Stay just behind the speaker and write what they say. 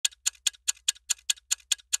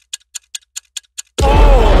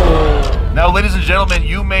Now, ladies and gentlemen,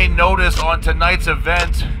 you may notice on tonight's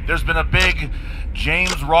event, there's been a big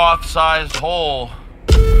James Roth-sized hole.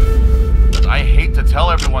 I hate to tell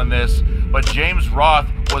everyone this, but James Roth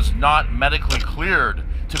was not medically cleared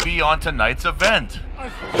to be on tonight's event.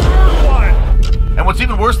 And what's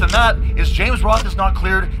even worse than that is James Roth is not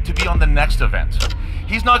cleared to be on the next event.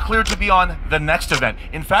 He's not cleared to be on the next event.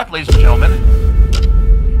 In fact, ladies and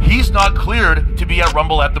gentlemen, he's not cleared to be at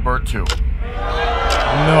Rumble at the Burt 2.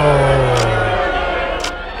 No.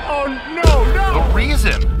 Oh, no. The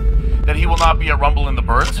reason that he will not be at Rumble in the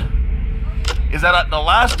Burt is that at the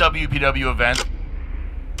last WPW event,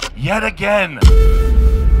 yet again,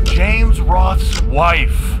 James Roth's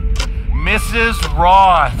wife, Mrs.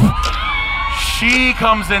 Roth, she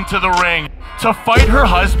comes into the ring to fight her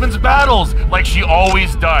husband's battles like she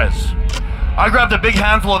always does. I grabbed a big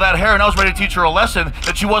handful of that hair and I was ready to teach her a lesson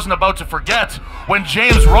that she wasn't about to forget. When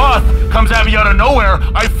James Roth comes at me out of nowhere,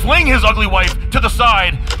 I fling his ugly wife to the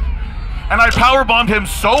side and I powerbombed him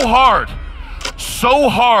so hard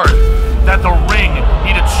that the ring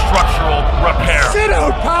needed structural repair. Sit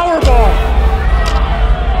out, powerbomb!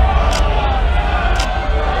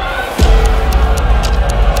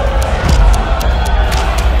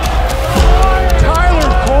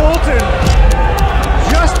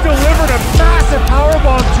 Delivered a massive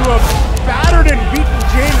powerbomb to a battered and beaten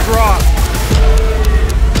James Roth.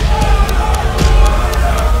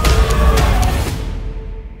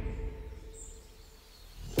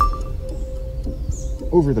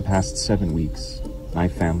 Over the past 7 weeks, my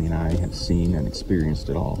family and I have seen and experienced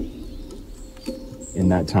it all. In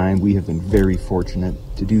that time, we have been very fortunate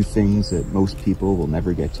to do things that most people will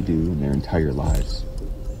never get to do in their entire lives.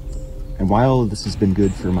 And while this has been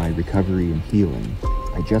good for my recovery and healing,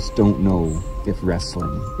 I just don't know if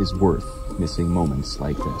wrestling is worth missing moments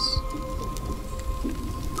like this.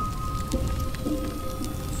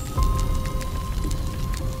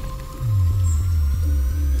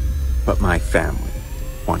 But my family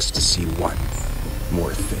wants to see one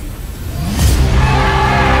more thing.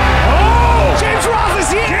 Oh! James Roth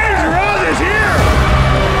is here! James Roth is here!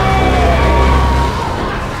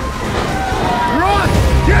 Roth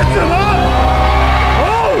gets him up!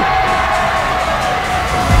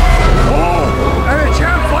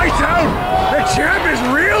 The champ is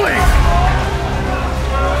reeling!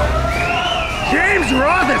 James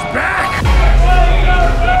Roth is back!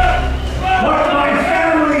 What my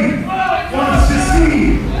family wants to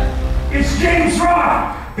see is James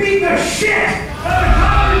Roth beat the shit out of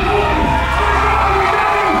Tyler Colton for the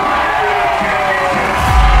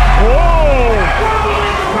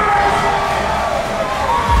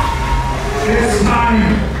This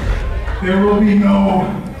time, there will be no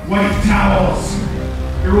white towels.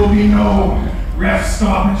 There will be no ref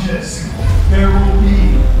stoppages. There will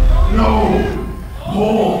be no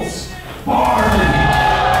holds barred.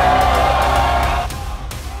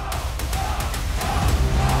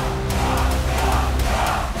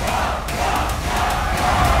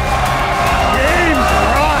 James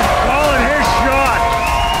Roth calling his shot.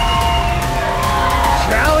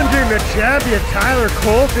 Challenging the champion Tyler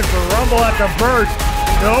Colton for Rumble at the Burt.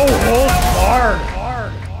 No holds barred.